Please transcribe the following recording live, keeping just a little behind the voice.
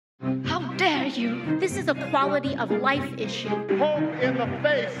How dare you? This is a quality of life issue. Hope in the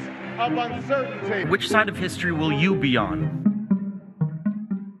face of uncertainty. Which side of history will you be on?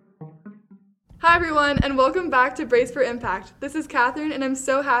 Hi everyone, and welcome back to Brace for Impact. This is Catherine, and I'm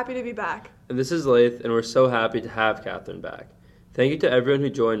so happy to be back. And this is Laith, and we're so happy to have Catherine back. Thank you to everyone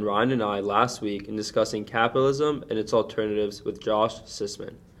who joined Ryan and I last week in discussing capitalism and its alternatives with Josh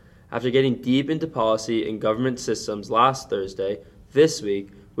Sisman. After getting deep into policy and government systems last Thursday, this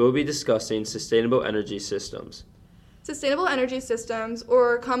week we will be discussing sustainable energy systems. Sustainable energy systems,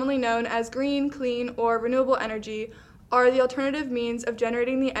 or commonly known as green, clean, or renewable energy, are the alternative means of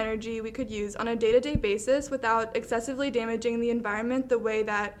generating the energy we could use on a day-to-day basis without excessively damaging the environment the way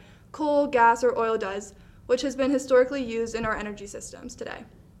that coal, gas, or oil does, which has been historically used in our energy systems today.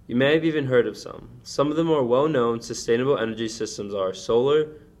 You may have even heard of some. Some of the more well-known sustainable energy systems are solar,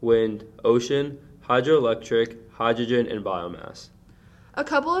 wind, ocean, hydroelectric, hydrogen, and biomass. A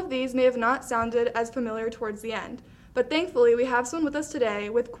couple of these may have not sounded as familiar towards the end, but thankfully we have someone with us today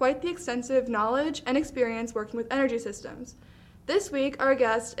with quite the extensive knowledge and experience working with energy systems. This week, our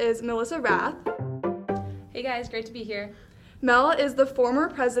guest is Melissa Rath. Hey guys, great to be here. Mel is the former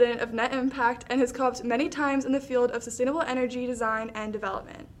president of Net Impact and has co-opted many times in the field of sustainable energy design and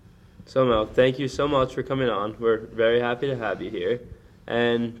development. So Mel, thank you so much for coming on. We're very happy to have you here.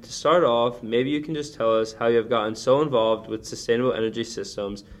 And to start off, maybe you can just tell us how you have gotten so involved with sustainable energy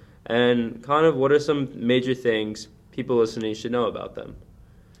systems and kind of what are some major things people listening should know about them.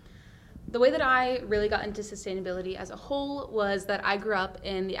 The way that I really got into sustainability as a whole was that I grew up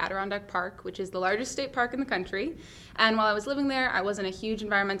in the Adirondack Park, which is the largest state park in the country. And while I was living there, I wasn't a huge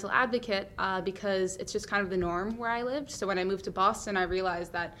environmental advocate because it's just kind of the norm where I lived. So when I moved to Boston, I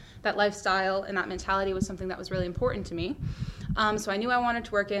realized that that lifestyle and that mentality was something that was really important to me. So I knew I wanted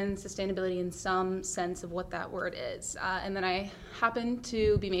to work in sustainability in some sense of what that word is. And then I happened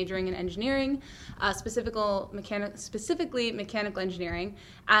to be majoring in engineering, specifically mechanical engineering,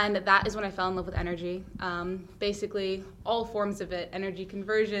 and that is when I fell in love with energy. Basically, all forms of it, energy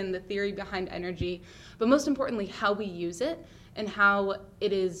conversion, the theory behind energy, but most importantly, how we use it and how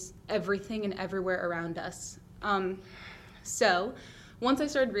it is everything and everywhere around us. So once I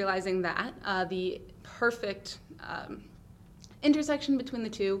started realizing that, the perfect intersection between the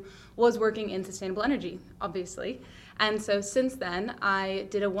two was working in sustainable energy, obviously. And so since then, I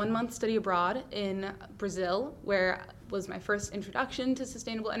did a 1-month study abroad in Brazil, where was my first introduction to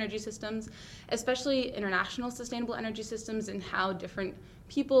sustainable energy systems, especially international sustainable energy systems and how different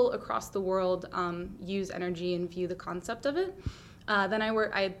people across the world use energy and view the concept of it. Then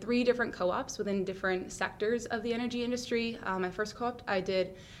I had 3 different co-ops within different sectors of the energy industry. My first co-op, I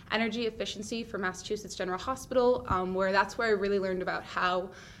did energy efficiency for Massachusetts General Hospital, where I really learned about how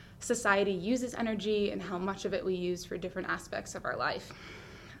society uses energy and how much of it we use for different aspects of our life.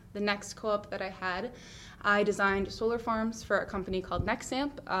 The next co-op that I had, I designed solar farms for a company called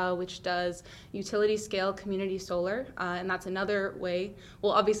Nexamp, which does utility scale community solar, and that's another way.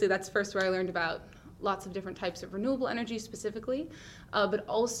 Well, obviously that's first where I learned about lots of different types of renewable energy specifically, but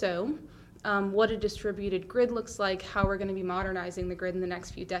also what a distributed grid looks like, how we're going to be modernizing the grid in the next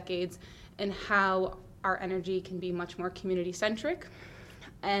few decades, and how our energy can be much more community-centric.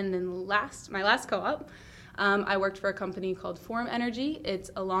 And then my last co-op, I worked for a company called Forum Energy. It's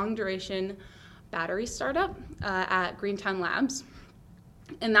a long-duration battery startup at Greentown Labs.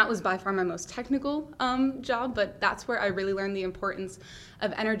 And that was by far my most technical job, but that's where I really learned the importance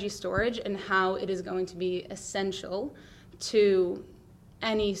of energy storage and how it is going to be essential to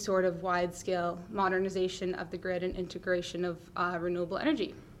any sort of wide-scale modernization of the grid and integration of renewable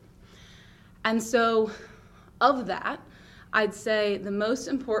energy. And so of that, I'd say the most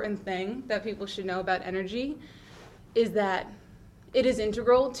important thing that people should know about energy is that it is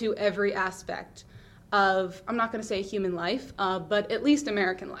integral to every aspect of, I'm not going to say human life, but at least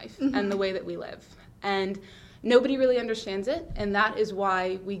American life and the way that we live. And nobody really understands it, and that is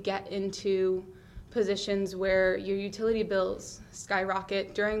why we get into positions where your utility bills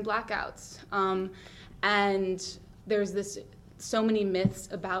skyrocket during blackouts. And there's so many myths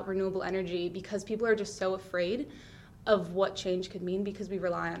about renewable energy because people are just so afraid of what change could mean because we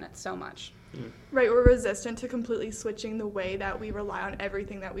rely on it so much. Right, we're resistant to completely switching the way that we rely on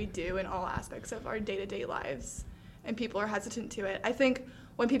everything that we do in all aspects of our day-to-day lives, and people are hesitant to it. I think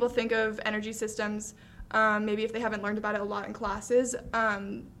when people think of energy systems, maybe if they haven't learned about it a lot in classes,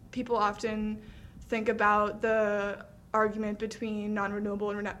 people often think about the argument between non-renewable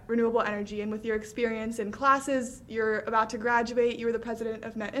and renewable energy, and with your experience in classes, you're about to graduate, you were the president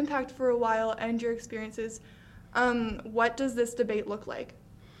of Net Impact for a while, and your experiences, what does this debate look like?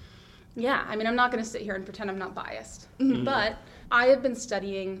 Yeah, I mean, I'm not going to sit here and pretend I'm not biased, but I have been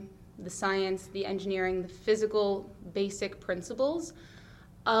studying the science, the engineering, the physical basic principles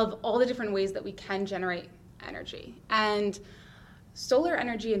of all the different ways that we can generate energy. And solar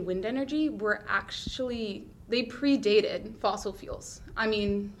energy and wind energy were actually, they predated fossil fuels. I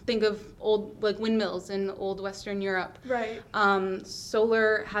mean, think of old windmills in old Western Europe. Right.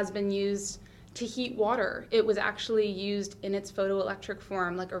 Solar has been used to heat water. It was actually used in its photoelectric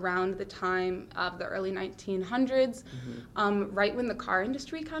form around the time of the early 1900s, right when the car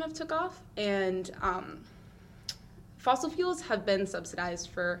industry kind of took off. And fossil fuels have been subsidized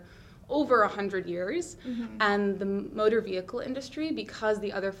for over 100 years, and the motor vehicle industry, because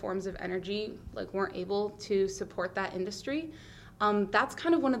the other forms of energy weren't able to support that industry, that's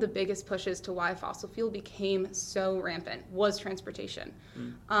kind of one of the biggest pushes to why fossil fuel became so rampant, was transportation.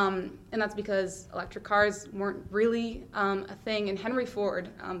 And that's because electric cars weren't really a thing. And Henry Ford,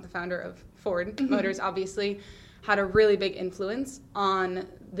 the founder of Ford Motors, obviously had a really big influence on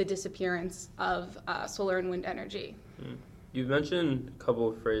the disappearance of solar and wind energy. You've mentioned a couple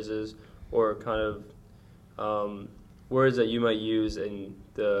of phrases or kind of words that you might use in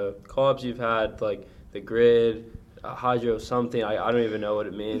the call-ups you've had, like the grid, hydro something. I don't even know what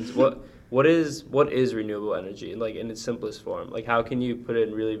it means. What is renewable energy, in its simplest form? How can you put it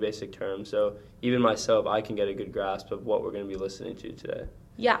in really basic terms so even myself, I can get a good grasp of what we're going to be listening to today?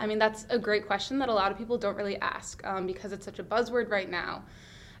 Yeah, I mean, that's a great question that a lot of people don't really ask because it's such a buzzword right now.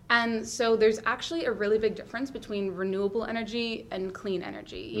 And so there's actually a really big difference between renewable energy and clean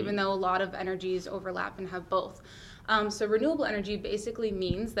energy, even though a lot of energies overlap and have both. So renewable energy basically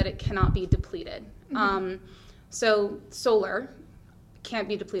means that it cannot be depleted. So solar can't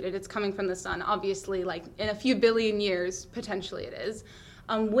be depleted. It's coming from the sun. Obviously, in a few billion years, potentially it is.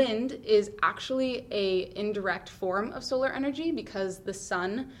 Wind is actually an indirect form of solar energy because the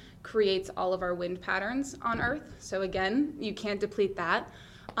sun creates all of our wind patterns on Earth. So again, you can't deplete that.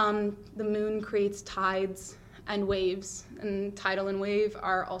 The moon creates tides and waves, and tidal and wave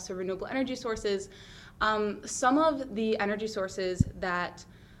are also renewable energy sources. Some of the energy sources that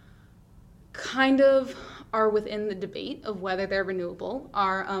kind of are within the debate of whether they're renewable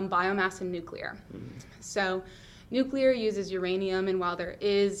are biomass and nuclear. So nuclear uses uranium, and while there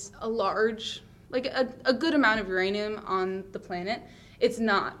is a large, a good amount of uranium on the planet, it's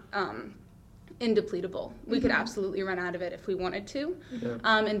not indepletable. We could absolutely run out of it if we wanted to.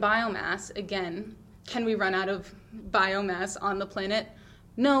 And biomass, again, can we run out of biomass on the planet?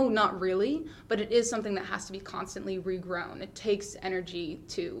 No, not really, but it is something that has to be constantly regrown. It takes energy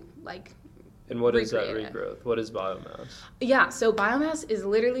to And what is that regrowth? What is biomass? Yeah, so biomass is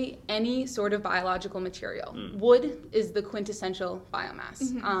literally any sort of biological material. Wood is the quintessential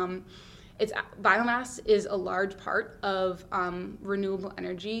biomass. Biomass is a large part of renewable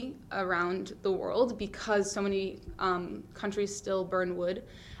energy around the world because so many countries still burn wood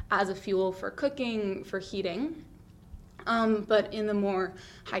as a fuel for cooking, for heating. But in the more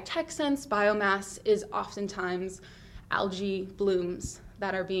high-tech sense, biomass is oftentimes algae blooms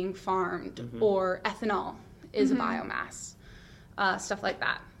that are being farmed, or ethanol is a biomass, stuff like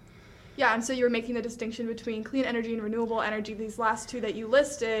that. Yeah, and so you were making the distinction between clean energy and renewable energy. These last two that you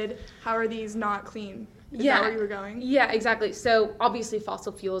listed, how are these not clean? Is that where you were going? Yeah, exactly. So obviously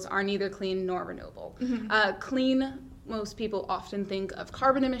fossil fuels are neither clean nor renewable. Clean, most people often think of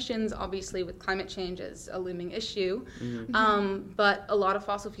carbon emissions, obviously with climate change as a looming issue. But a lot of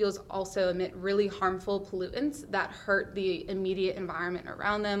fossil fuels also emit really harmful pollutants that hurt the immediate environment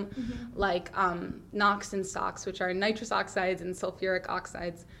around them, like NOx and SOx, which are nitrous oxides and sulfuric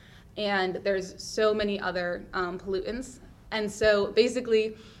oxides. And there's so many other pollutants. And so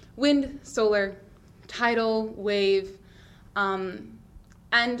basically wind, solar, tidal, wave, and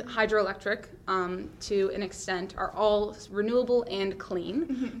hydroelectric, to an extent, are all renewable and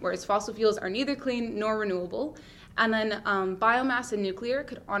clean, whereas fossil fuels are neither clean nor renewable. And then biomass and nuclear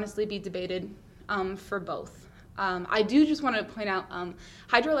could honestly be debated for both. I do just want to point out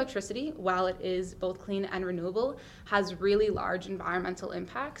hydroelectricity, while it is both clean and renewable, has really large environmental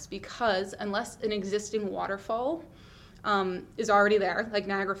impacts because unless an existing waterfall is already there, like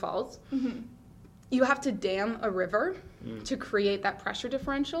Niagara Falls, you have to dam a river to create that pressure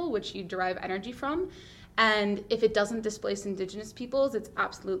differential, which you derive energy from. And if it doesn't displace indigenous peoples, it's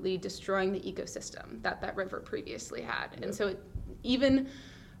absolutely destroying the ecosystem that that river previously had. And so even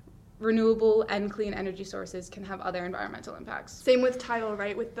renewable and clean energy sources can have other environmental impacts. Same with tidal,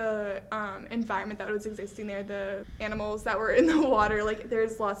 right? With the environment that was existing there, the animals that were in the water,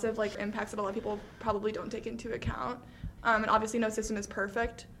 there's lots of impacts that a lot of people probably don't take into account. And obviously no system is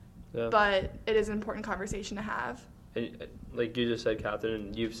perfect, but it is an important conversation to have. And like you just said, Catherine,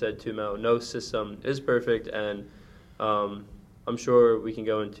 and you've said too, Mel, no system is perfect, and I'm I'm sure we can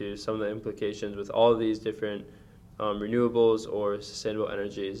go into some of the implications with all of these different renewables or sustainable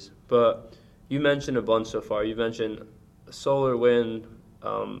energies. But you mentioned a bunch so far. You mentioned solar, wind,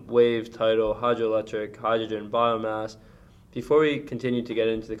 wave, tidal, hydroelectric, hydrogen, biomass. Before we continue to get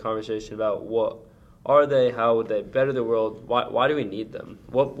into the conversation about what are they, how would they better the world, why do we need them?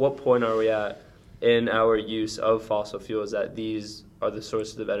 What point are we at in our use of fossil fuels that these are the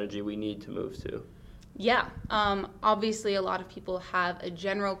sources of energy we need to move to? Yeah, obviously a lot of people have a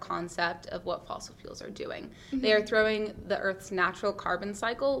general concept of what fossil fuels are doing. Mm-hmm. They are throwing the Earth's natural carbon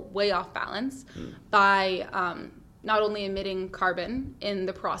cycle way off balance by not only emitting carbon in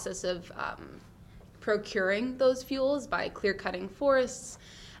the process of procuring those fuels by clear-cutting forests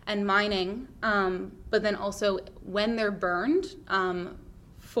and mining, but then also when they're burned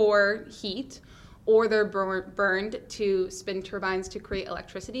for heat, or they're burned to spin turbines to create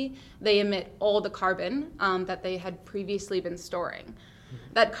electricity, they emit all the carbon that they had previously been storing.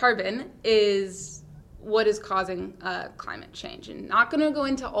 Mm-hmm. That carbon is what is causing climate change. And not going to go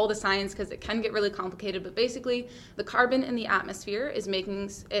into all the science because it can get really complicated, but basically the carbon in the atmosphere is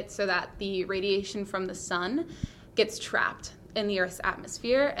making it so that the radiation from the sun gets trapped in the Earth's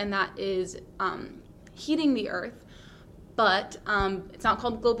atmosphere, and that is heating the Earth. But it's not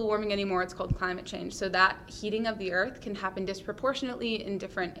called global warming anymore, it's called climate change. So that heating of the Earth can happen disproportionately in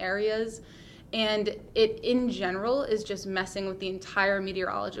different areas. And it, in general, is just messing with the entire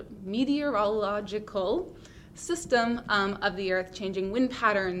meteorological system of the Earth, changing wind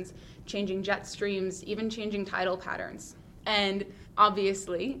patterns, changing jet streams, even changing tidal patterns. And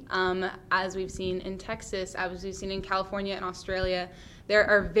obviously, as we've seen in Texas, as we've seen in California and Australia, there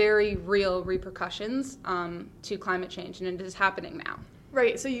are very real repercussions to climate change, and it is happening now.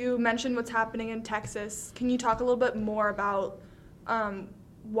 Right, so you mentioned what's happening in Texas. Can you talk a little bit more about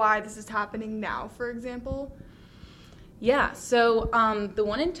why this is happening now, for example? Yeah, so the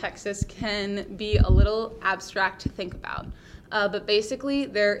one in Texas can be a little abstract to think about. But basically,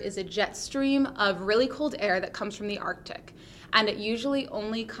 there is a jet stream of really cold air that comes from the Arctic, and it usually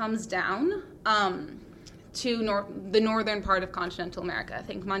only comes down to the northern part of continental America.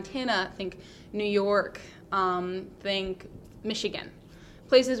 Think Montana, think New York, think Michigan,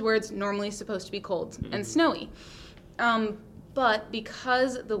 places where it's normally supposed to be cold and snowy. But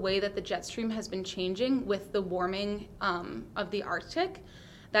because the way that the jet stream has been changing with the warming of the Arctic,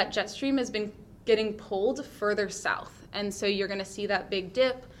 that jet stream has been getting pulled further south. And so you're going to see that big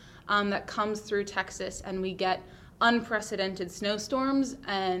dip that comes through Texas, and we get unprecedented snowstorms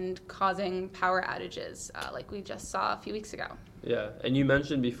and causing power outages like we just saw a few weeks ago. Yeah, and you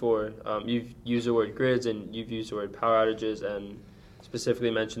mentioned before, you've used the word grids and you've used the word power outages, and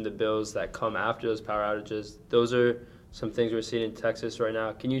specifically mentioned the bills that come after those power outages. Those are some things we're seeing in Texas right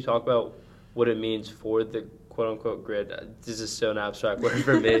now. Can you talk about what it means for the quote-unquote grid? This is so an abstract word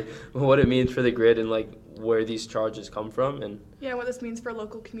for me. What it means for the grid and like where these charges come from, and what this means for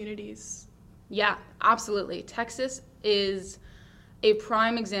local communities. Yeah, absolutely. Texas is a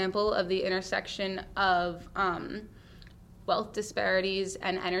prime example of the intersection of wealth disparities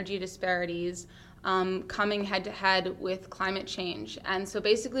and energy disparities coming head-to-head with climate change. And so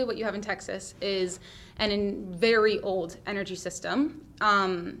basically what you have in Texas is a very old energy system.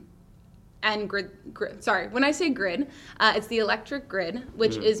 And when I say grid, it's the electric grid,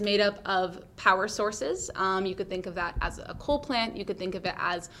 which is made up of power sources. You could think of that as a coal plant, you could think of it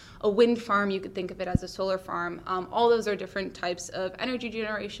as a wind farm, you could think of it as a solar farm. All those are different types of energy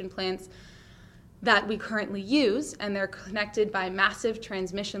generation plants that we currently use, and they're connected by massive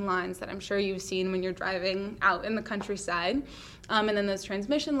transmission lines that I'm sure you've seen when you're driving out in the countryside. And then those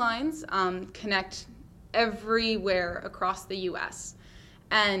transmission lines connect everywhere across the U.S.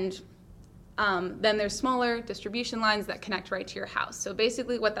 And then there's smaller distribution lines that connect right to your house. So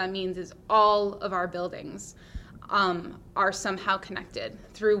basically what that means is all of our buildings are somehow connected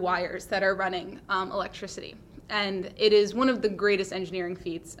through wires that are running electricity. And it is one of the greatest engineering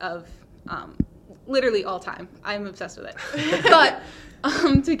feats of literally all time. I'm obsessed with it. But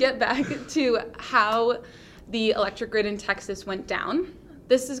to get back to how the electric grid in Texas went down,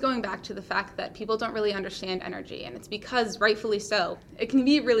 this is going back to the fact that people don't really understand energy, and it's because, rightfully so, it can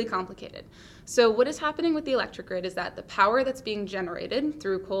be really complicated. So what is happening with the electric grid is that the power that's being generated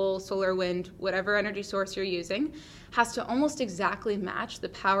through coal, solar, wind, whatever energy source you're using, has to almost exactly match the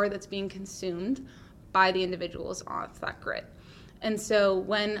power that's being consumed by the individuals off that grid. And so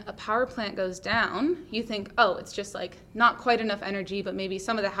when a power plant goes down, you think, oh, it's just like not quite enough energy, but maybe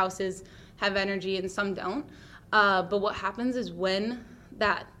some of the houses have energy and some don't. But what happens is when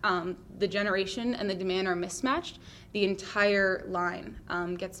that the generation and the demand are mismatched, the entire line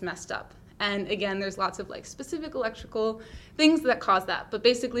gets messed up. And again, there's lots of like specific electrical things that cause that. But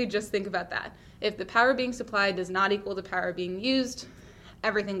basically just think about that. If the power being supplied does not equal the power being used,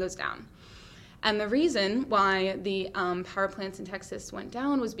 everything goes down. And the reason why the power plants in Texas went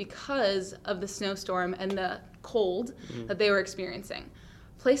down was because of the snowstorm and the cold that they were experiencing.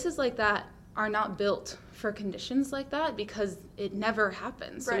 Places like that are not built for conditions like that because it never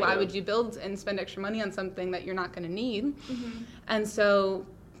happens. So why would you build and spend extra money on something that you're not going to need? And so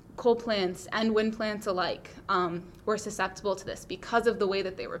coal plants and wind plants alike were susceptible to this because of the way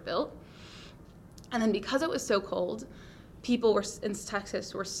that they were built. And then because it was so cold, people in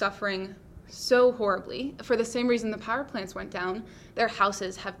Texas were suffering so horribly. For the same reason the power plants went down, their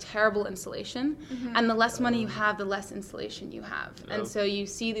houses have terrible insulation, and the less money you have, the less insulation you have. And so you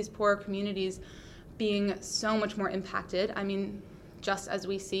see these poorer communities being so much more impacted. I mean, just as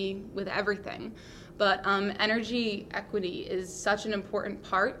we see with everything. But energy equity is such an important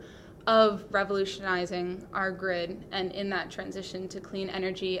part of revolutionizing our grid and in that transition to clean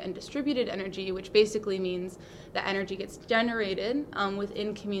energy and distributed energy, which basically means that energy gets generated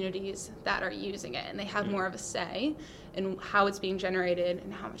within communities that are using it, and they have more of a say in how it's being generated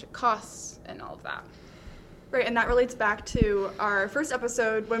and how much it costs and all of that. Right, and that relates back to our first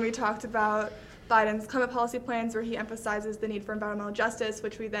episode when we talked about Biden's climate policy plans, where he emphasizes the need for environmental justice,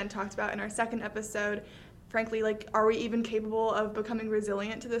 which we then talked about in our second episode. Frankly, like, are we even capable of becoming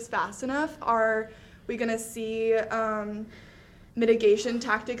resilient to this fast enough? Are we going to see mitigation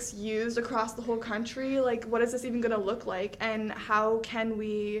tactics used across the whole country? Like, what is this even going to look like? And how can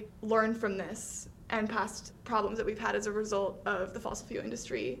we learn from this and past problems that we've had as a result of the fossil fuel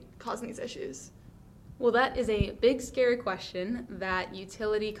industry causing these issues? Well, that is a big, scary question that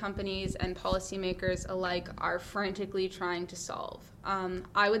utility companies and policymakers alike are frantically trying to solve.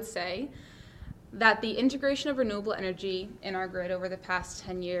 I would say that the integration of renewable energy in our grid over the past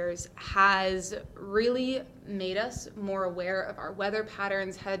 10 years has really made us more aware of our weather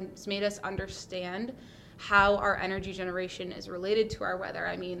patterns, has made us understand how our energy generation is related to our weather.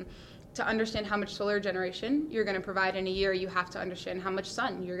 I mean, to understand how much solar generation you're going to provide in a year, you have to understand how much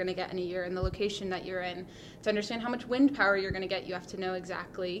sun you're going to get in a year and the location that you're in. To understand how much wind power you're going to get, you have to know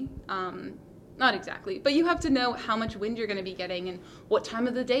exactly, not exactly, but you have to know how much wind you're going to be getting and what time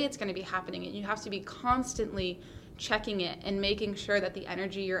of the day it's going to be happening. And you have to be constantly checking it and making sure that the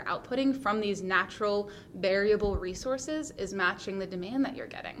energy you're outputting from these natural variable resources is matching the demand that you're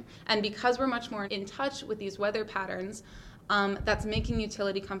getting. And because we're much more in touch with these weather patterns, that's making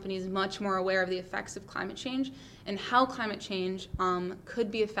utility companies much more aware of the effects of climate change and how climate change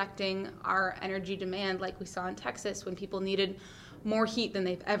could be affecting our energy demand, like we saw in Texas when people needed more heat than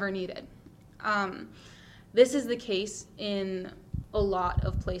they've ever needed. This is the case in a lot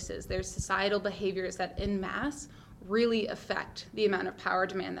of places. There's societal behaviors that en masse really affect the amount of power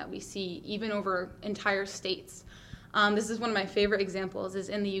demand that we see, even over entire states. This is one of my favorite examples, is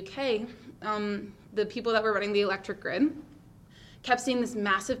in the UK, the people that were running the electric grid kept seeing this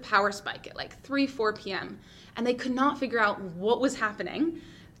massive power spike at like 3-4 p.m. and they could not figure out what was happening.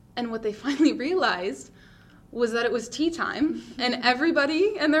 And what they finally realized was that it was tea time, and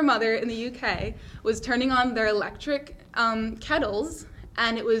everybody and their mother in the UK was turning on their electric kettles,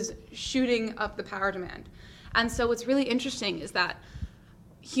 and it was shooting up the power demand. And so what's really interesting is that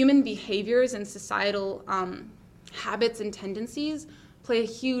human behaviors and societal habits and tendencies play a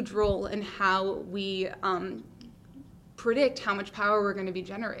huge role in how we predict how much power we're going to be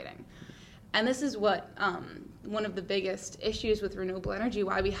generating. And this is what one of the biggest issues with renewable energy,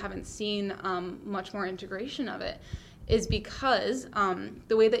 why we haven't seen much more integration of it, is because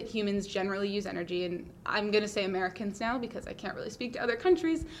the way that humans generally use energy, and I'm going to say Americans now because I can't really speak to other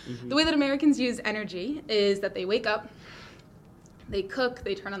countries, the way that Americans use energy is that they wake up, they cook,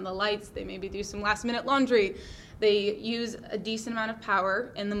 they turn on the lights, they maybe do some last-minute laundry, they use a decent amount of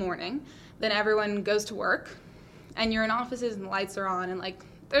power in the morning, then everyone goes to work, and you're in offices and the lights are on, and like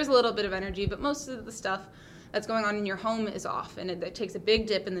there's a little bit of energy, but most of the stuff that's going on in your home is off, and it takes a big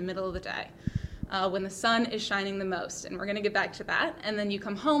dip in the middle of the day when the sun is shining the most. And we're going to get back to that. And then you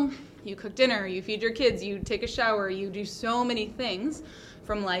come home, you cook dinner, you feed your kids, you take a shower, you do so many things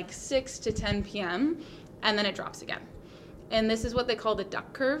from like 6 to 10 p.m., and then it drops again. And this is what they call the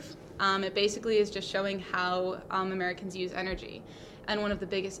duck curve. It basically is just showing how Americans use energy. And one of the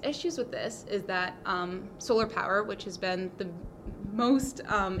biggest issues with this is that solar power, which has been the most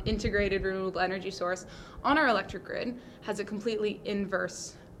integrated renewable energy source on our electric grid, has a completely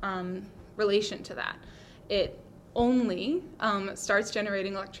inverse relation to that. It only starts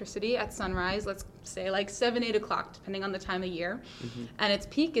generating electricity at sunrise, let's say like 7, 8 o'clock, depending on the time of year, and its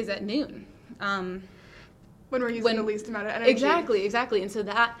peak is at noon. When we're using the least amount of energy. Exactly. And so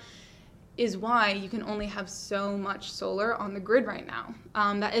that is why you can only have so much solar on the grid right now.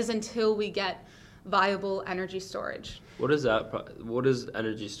 That is until we get viable energy storage. What is that? What is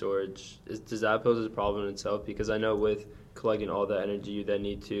energy storage? Does that pose a problem in itself? Because I know with collecting all that energy, you then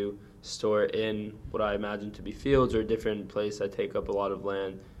need to store it in what I imagine to be fields or a different place that take up a lot of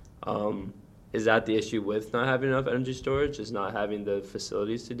land. Is that the issue with not having enough energy storage? Is not having the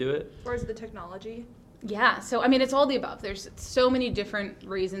facilities to do it? Or is it the technology? Yeah, so I mean, it's all the above. There's so many different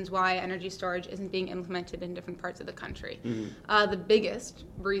reasons why energy storage isn't being implemented in different parts of the country. The biggest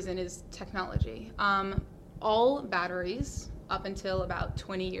reason is technology. All batteries, up until about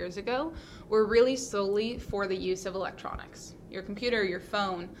 20 years ago, were really solely for the use of electronics. Your computer, your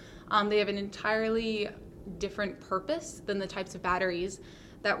phone, they have an entirely different purpose than the types of batteries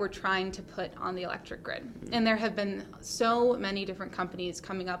that we're trying to put on the electric grid. And there have been so many different companies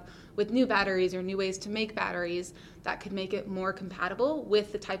coming up with new batteries or new ways to make batteries that could make it more compatible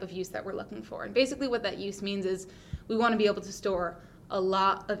with the type of use that we're looking for. And basically what that use means is we want to be able to store a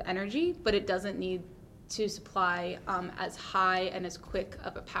lot of energy, but it doesn't need to supply as high and as quick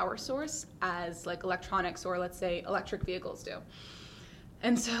of a power source as like electronics or let's say electric vehicles do.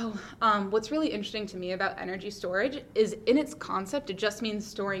 And so what's really interesting to me about energy storage is in its concept, it just means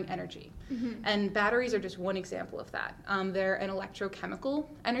storing energy. And batteries are just one example of that. They're an electrochemical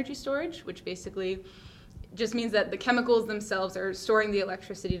energy storage, which basically just means that the chemicals themselves are storing the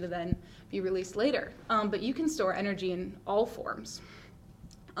electricity to then be released later. But you can store energy in all forms.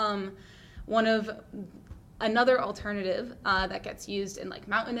 Another alternative that gets used in like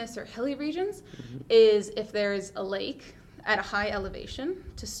mountainous or hilly regions is if there's a lake at a high elevation.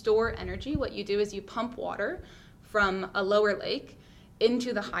 To store energy, what you do is you pump water from a lower lake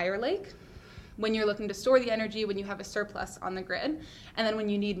into the higher lake when you're looking to store the energy, when you have a surplus on the grid. And then when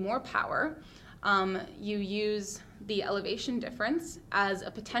you need more power, you use the elevation difference as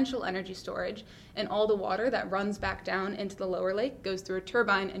a potential energy storage, and all the water that runs back down into the lower lake goes through a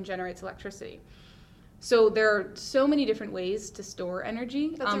turbine and generates electricity. So there are so many different ways to store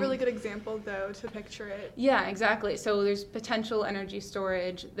energy. That's a really good example, though, to picture it. Yeah, exactly. So there's potential energy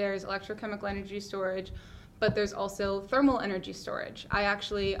storage, there's electrochemical energy storage, but there's also thermal energy storage. I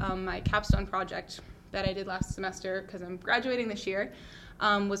actually, my capstone project that I did last semester, because I'm graduating this year,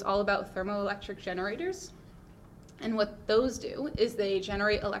 was all about thermoelectric generators. And what those do is they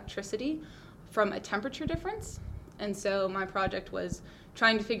generate electricity from a temperature difference. And so my project was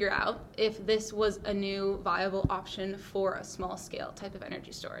trying to figure out if this was a new viable option for a small scale type of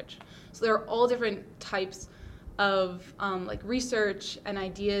energy storage. So there are all different types of like research and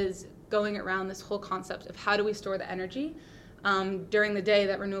ideas going around this whole concept of how do we store the energy during the day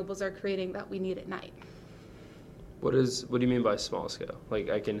that renewables are creating that we need at night. What do you mean by small scale? Like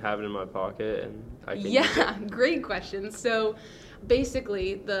I can have it in my pocket and I can use Yeah, it? great question. So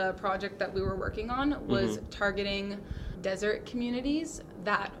basically the project that we were working on was targeting desert communities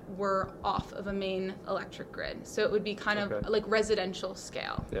that were off of a main electric grid. So it would be kind of like residential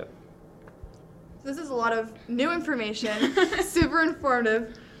scale. Yeah. This is a lot of new information, super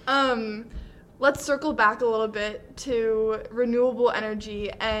informative. Let's circle back a little bit to renewable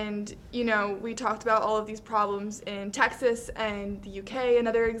energy. And, you know, we talked about all of these problems in Texas and the UK,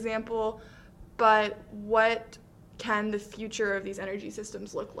 another example. But what can the future of these energy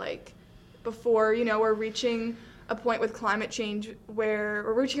systems look like before, you know, we're reaching a point with climate change where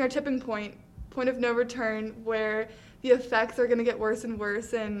we're reaching our tipping point of no return, where the effects are going to get worse and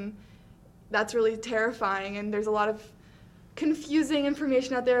worse, and that's really terrifying. And there's a lot of confusing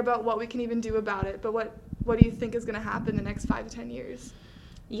information out there about what we can even do about it. But what do you think is going to happen in the next 5 to 10 years?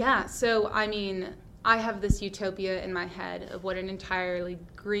 Yeah, so I mean, I have this utopia in my head of what an entirely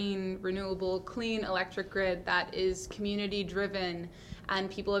green, renewable, clean electric grid that is community driven, and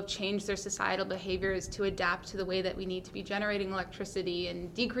people have changed their societal behaviors to adapt to the way that we need to be generating electricity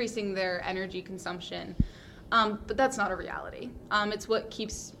and decreasing their energy consumption. But that's not a reality. It's what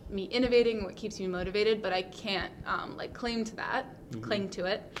keeps me innovating, what keeps me motivated, but I can't cling to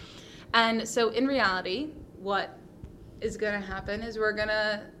it. And so in reality, what is going to happen is we're going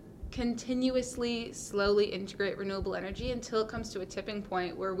to continuously, slowly integrate renewable energy until it comes to a tipping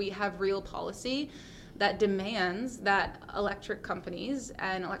point where we have real policy that demands that electric companies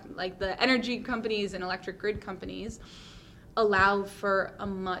and like the energy companies and electric grid companies allow for a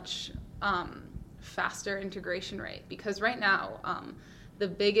much faster integration rate. Because right now, the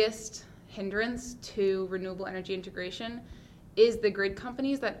biggest hindrance to renewable energy integration is the grid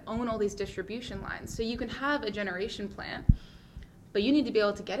companies that own all these distribution lines. So you can have a generation plant, but you need to be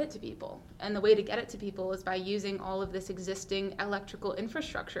able to get it to people. And the way to get it to people is by using all of this existing electrical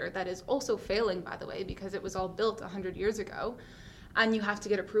infrastructure that is also failing, by the way, because it was all built 100 years ago. and you have to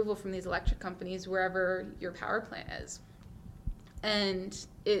get approval from these electric companies wherever your power plant is. And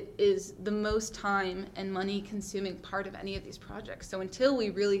it is the most time and money consuming part of any of these projects. So until we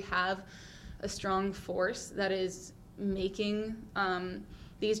really have a strong force that is making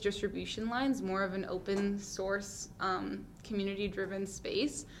these distribution lines more of an open source, community-driven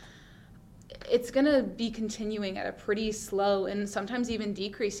space, it's going to be continuing at a pretty slow and sometimes even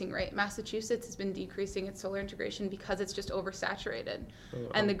decreasing rate. Massachusetts has been decreasing its solar integration because it's just oversaturated,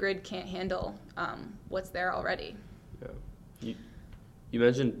 and the grid can't handle what's there already. Yeah. You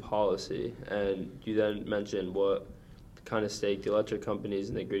mentioned policy, and you then mentioned what kind of stake the electric companies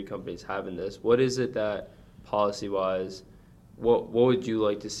and the grid companies have in this. What is it that, policy-wise, what would you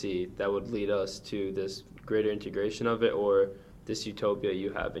like to see that would lead us to this greater integration of it, or this utopia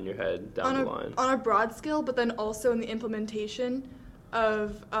you have in your head down the line? On a broad scale, but then also in the implementation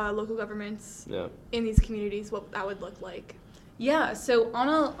of local governments in these communities, what that would look like. Yeah, so on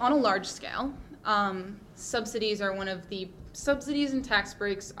a large scale, subsidies and tax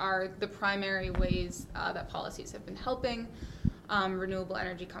breaks are the primary ways that policies have been helping renewable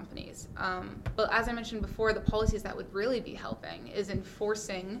energy companies. But as I mentioned before, the policies that would really be helping is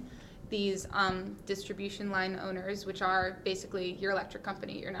enforcing these distribution line owners, which are basically your electric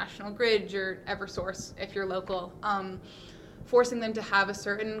company, your National Grid, your Eversource, if you're local, forcing them to have a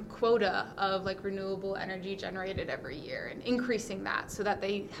certain quota of like renewable energy generated every year and increasing that so that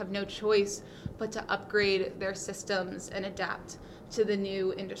they have no choice but to upgrade their systems and adapt to the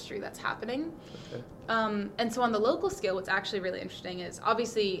new industry that's happening. Okay. And so on the local scale, what's actually really interesting is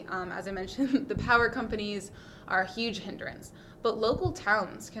obviously, as I mentioned, the power companies are a huge hindrance, but local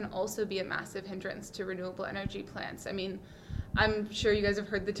towns can also be a massive hindrance to renewable energy plants. I mean, I'm sure you guys have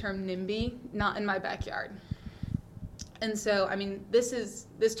heard the term NIMBY, not in my backyard. And so, I mean,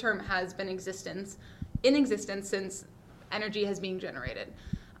 this term has been in existence since energy has been generated.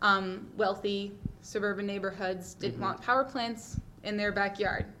 Wealthy suburban neighborhoods didn't want power plants in their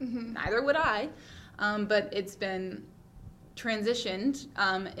backyard. Neither would I, but it's been transitioned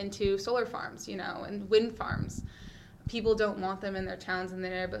into solar farms, and wind farms. People don't want them in their towns and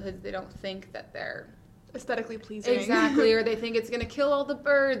their neighborhoods. They don't think that they're aesthetically pleasing. Exactly, or they think it's going to kill all the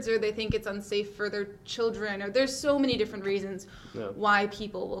birds, or they think it's unsafe for their children, or there's so many different reasons why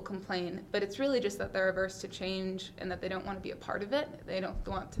people will complain. But it's really just that they're averse to change and that they don't want to be a part of it. They don't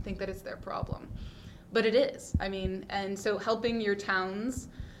want to think that it's their problem. But it is. I mean, and so helping your towns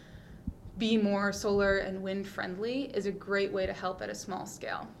be more solar and wind friendly is a great way to help at a small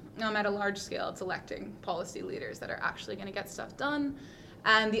scale. At a large scale, it's electing policy leaders that are actually going to get stuff done.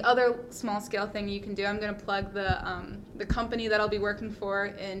 And the other small scale thing you can do, I'm going to plug the company that I'll be working for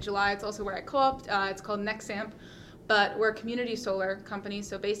in July. It's also where I co-opt. It's called Nexamp, but we're a community solar company.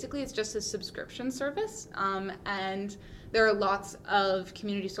 So basically it's just a subscription service. And there are lots of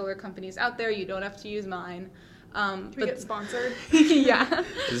community solar companies out there. You don't have to use mine. Can we get sponsored? Yeah.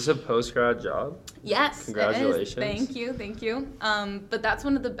 Is this a post-grad job? Yes. Congratulations. Thank you. But that's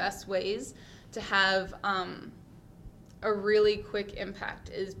one of the best ways to have a really quick impact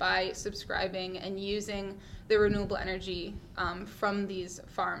is by subscribing and using the renewable energy from these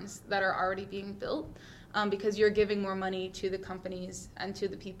farms that are already being built, because you're giving more money to the companies and to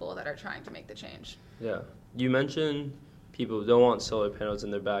the people that are trying to make the change. Yeah. You mentioned people who don't want solar panels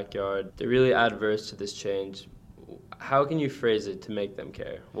in their backyard. They're really adverse to this change. How can you phrase it to make them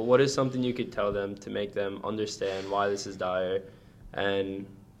care? Well, what is something you could tell them to make them understand why this is dire? And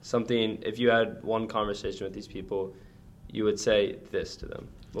something, if you had one conversation with these people, you would say this to them.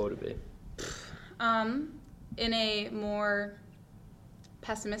 What would it be? In a more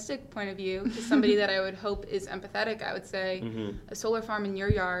pessimistic point of view, to somebody that I would hope is empathetic, I would say a solar farm in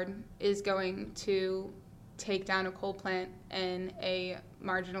your yard is going to take down a coal plant in a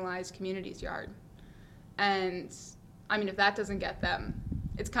marginalized community's yard. And I mean, if that doesn't get them,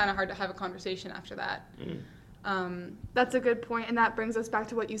 it's kind of hard to have a conversation after that. That's a good point, and that brings us back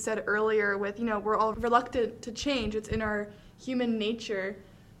to what you said earlier with, we're all reluctant to change. It's in our human nature,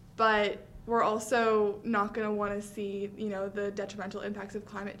 but we're also not going to want to see, the detrimental impacts of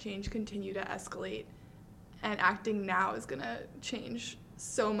climate change continue to escalate, and acting now is going to change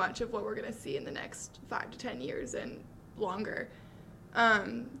so much of what we're going to see in the next 5 to 10 years and longer.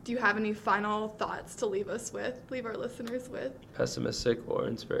 Do you have any final thoughts to leave our listeners with? Pessimistic or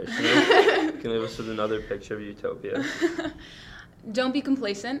inspirational? You can leave us with another picture of utopia. Don't be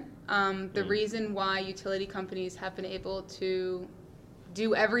complacent. The reason why utility companies have been able to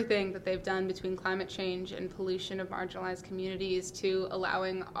do everything that they've done between climate change and pollution of marginalized communities to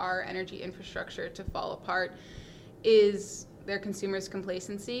allowing our energy infrastructure to fall apart is their consumers'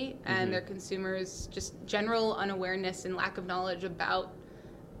 complacency and their consumers' just general unawareness and lack of knowledge about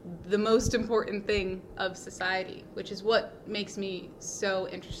the most important thing of society, which is what makes me so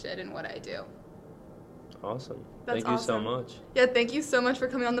interested in what I do. Awesome. That's Thank you so awesome. much. Yeah, thank you so much for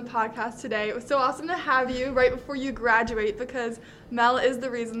coming on the podcast today. It was so awesome to have you right before you graduate, because Mel is the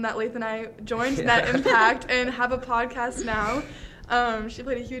reason that Lath and I joined Net Impact and have a podcast now. She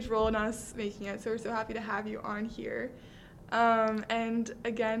played a huge role in us making it, so we're so happy to have you on here. And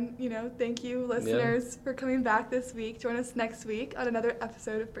again, thank you, listeners, for coming back this week. Join us next week on another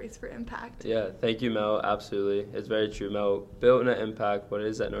episode of Brace for Impact. Yeah, thank you, Mel. Absolutely. It's very true. Mel built Net Impact, what it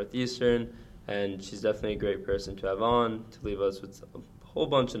is at Northeastern, and she's definitely a great person to have on to leave us with a whole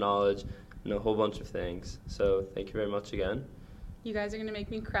bunch of knowledge and a whole bunch of things. So thank you very much again. You guys are going to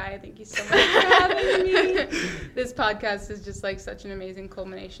make me cry. Thank you so much for having me. This podcast is just like such an amazing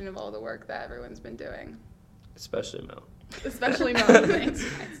culmination of all the work that everyone's been doing. Especially Mel. Especially Mel. Thanks,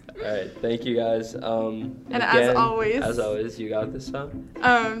 guys. All right, thank you guys. And as always, you got this time.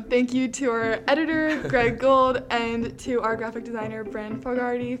 Thank you to our editor, Greg Gold, and to our graphic designer, Brand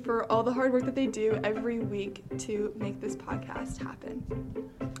Fogarty, for all the hard work that they do every week to make this podcast happen.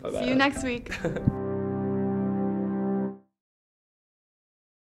 Bye-bye. See you next week.